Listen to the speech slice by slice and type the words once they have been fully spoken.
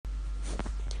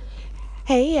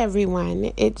Hey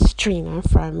everyone, it's Trina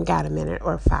from Got a Minute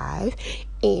or Five,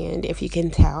 and if you can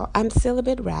tell, I'm still a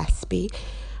bit raspy.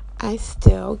 I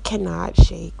still cannot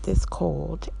shake this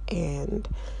cold, and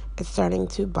it's starting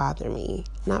to bother me.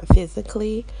 Not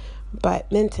physically, but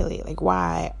mentally. Like,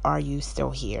 why are you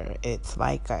still here? It's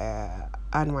like a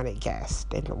unwanted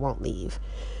guest, and it won't leave.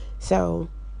 So,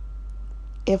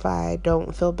 if I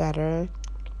don't feel better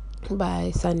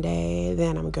by Sunday,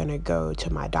 then I'm gonna go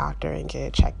to my doctor and get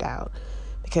it checked out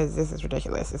because this is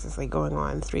ridiculous. This is like going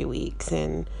on 3 weeks,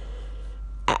 and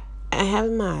I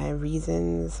have my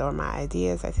reasons or my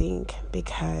ideas, I think,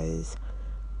 because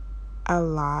a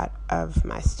lot of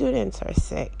my students are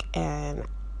sick, and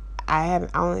I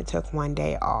only took 1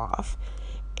 day off,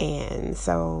 and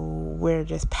so we're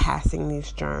just passing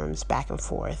these germs back and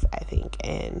forth, I think,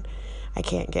 and I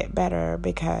can't get better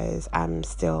because I'm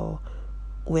still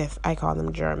I call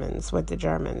them Germans, with the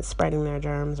Germans spreading their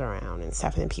germs around and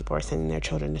stuff, and people are sending their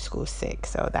children to school sick,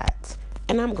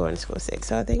 and I'm going to school sick,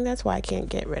 so I think that's why I can't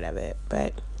get rid of it.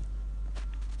 But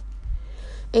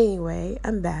anyway,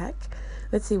 I'm back.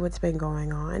 Let's see what's been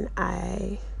going on.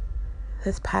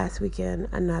 This past weekend,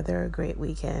 another great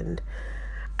weekend,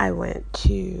 I went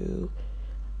to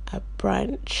a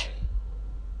brunch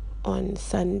on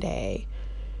Sunday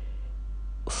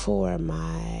for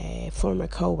my former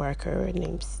coworker. Her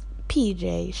name's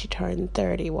PJ. She turned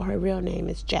 30. Well, her real name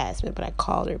is Jasmine, but I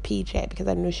called her PJ because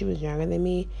I knew she was younger than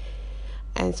me,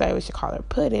 and so I used to call her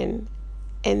Puddin'.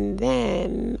 And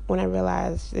then when I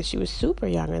realized that she was super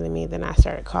younger than me, then I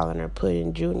started calling her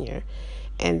Puddin' Jr.,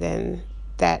 and then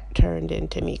that turned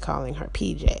into me calling her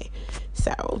PJ.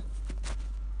 So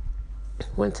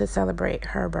went to celebrate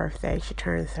her birthday. She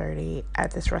turned 30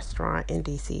 at this restaurant in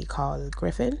DC called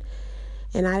Griffin.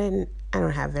 And I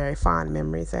don't have very fond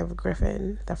memories of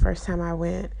Griffin. The first time I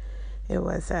went, it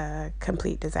was a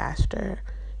complete disaster.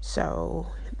 So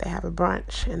they have a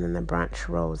brunch, and then the brunch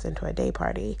rolls into a day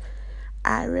party.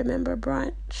 I remember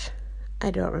brunch.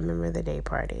 I don't remember the day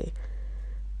party.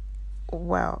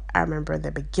 Well, I remember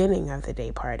the beginning of the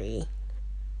day party,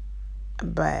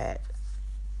 but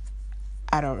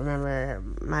I don't remember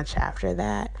much after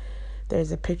that.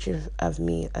 There's a picture of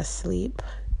me asleep,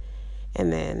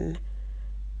 and then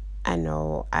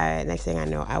next thing I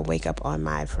know, I wake up on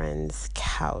my friend's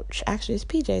couch. Actually, it's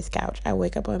PJ's couch. I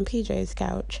wake up on PJ's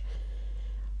couch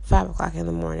 5 o'clock in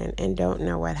the morning and don't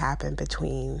know what happened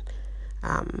between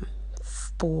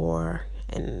 4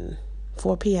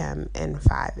 p.m. and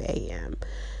 5 a.m.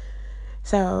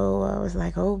 So I was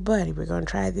like, oh, buddy, we're going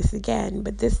to try this again.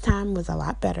 But this time was a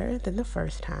lot better than the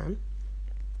first time.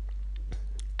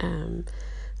 The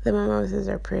mimosas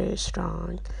are pretty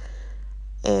strong.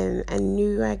 And I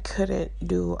knew I couldn't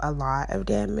do a lot of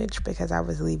damage because I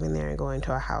was leaving there and going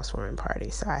to a housewarming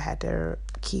party. So I had to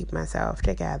keep myself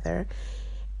together.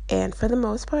 And for the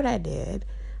most part, I did.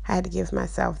 I had to give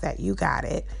myself that you got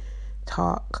it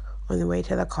talk on the way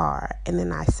to the car. And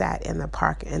then I sat in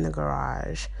the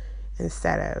garage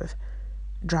instead of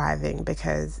driving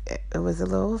because it was a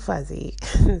little fuzzy.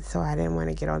 So I didn't want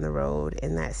to get on the road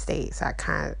in that state. So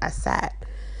I sat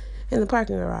in the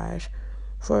parking garage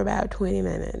for about 20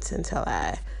 minutes until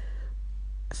I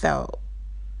felt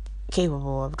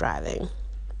capable of driving.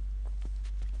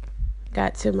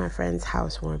 Got to my friend's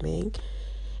housewarming,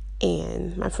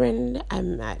 and my friend, I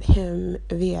met him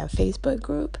via a Facebook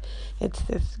group. It's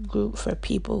this group for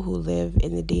people who live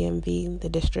in the DMV, the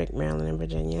District, Maryland, and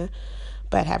Virginia,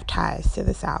 but have ties to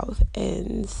the South.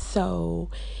 And so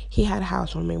he had a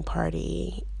housewarming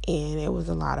party, and it was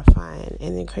a lot of fun.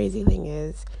 And the crazy thing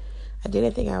is, I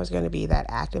didn't think I was going to be that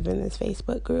active in this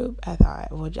Facebook group. I thought,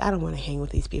 well, I don't want to hang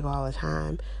with these people all the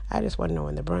time. I just want to know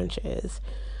when the brunch is.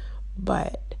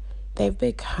 But they've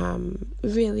become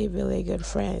really, really good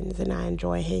friends, and I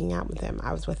enjoy hanging out with them.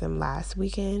 I was with them last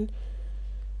weekend,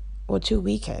 2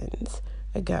 weekends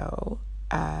ago.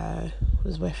 I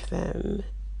was with them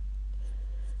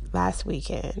last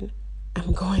weekend.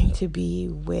 I'm going to be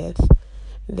with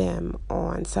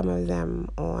some of them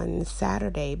on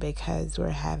Saturday because we're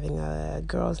having a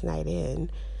girls' night in.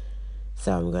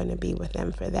 So I'm going to be with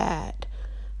them for that.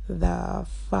 The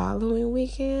following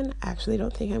weekend, I actually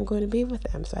don't think I'm going to be with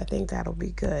them. So I think that'll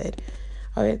be good.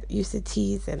 I used to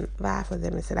tease and laugh with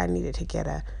them and said I needed to get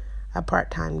a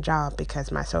part-time job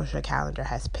because my social calendar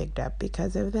has picked up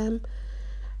because of them.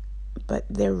 But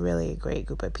they're really a great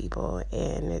group of people,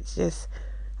 and it's just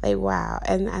like, wow.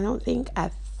 And I know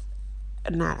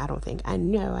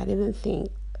I didn't think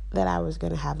that I was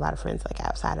going to have a lot of friends like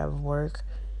outside of work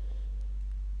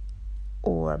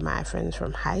or my friends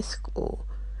from high school.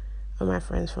 with my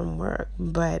friends from work,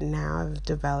 but now I've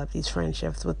developed these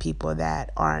friendships with people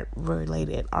that aren't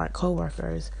related, aren't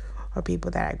coworkers, or people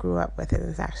that I grew up with, and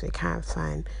it's actually kind of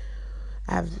fun.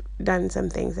 I've done some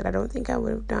things that I don't think I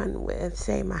would have done with,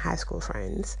 say, my high school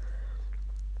friends.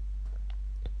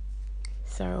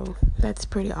 So that's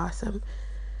pretty awesome.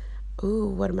 Ooh,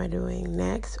 what am I doing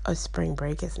next? Oh, spring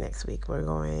break is next week. We're a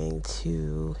going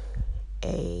to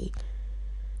a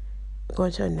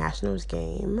Nationals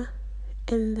game,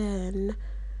 and then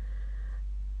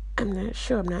I'm not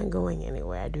sure. I'm not going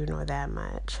anywhere. I do know that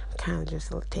much. I'm kind of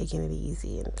just taking it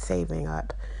easy and saving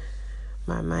up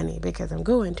my money because I'm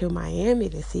going to Miami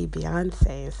to see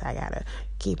Beyonce, and so I gotta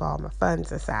keep all my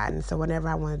funds aside. And so whenever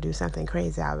I want to do something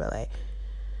crazy, I'll be like,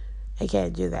 I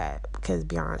can't do that because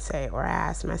Beyonce. Or I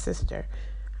asked my sister,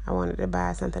 I wanted to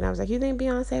buy something. I was like, you think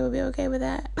Beyonce would be okay with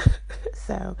that?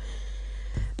 So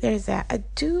there's that. I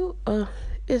do.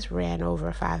 It's ran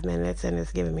over 5 minutes, and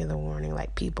it's giving me the warning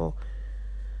like people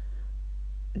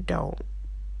don't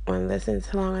want to listen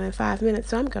to longer than 5 minutes.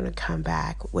 So I'm going to come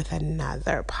back with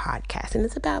another podcast, and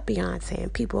it's about Beyonce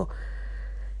and people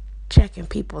checking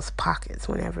people's pockets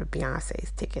whenever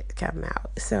Beyonce's tickets come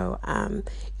out. So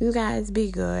you guys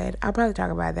be good. I'll probably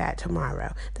talk about that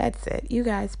tomorrow. That's it. You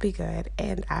guys be good,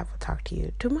 and I will talk to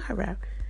you tomorrow.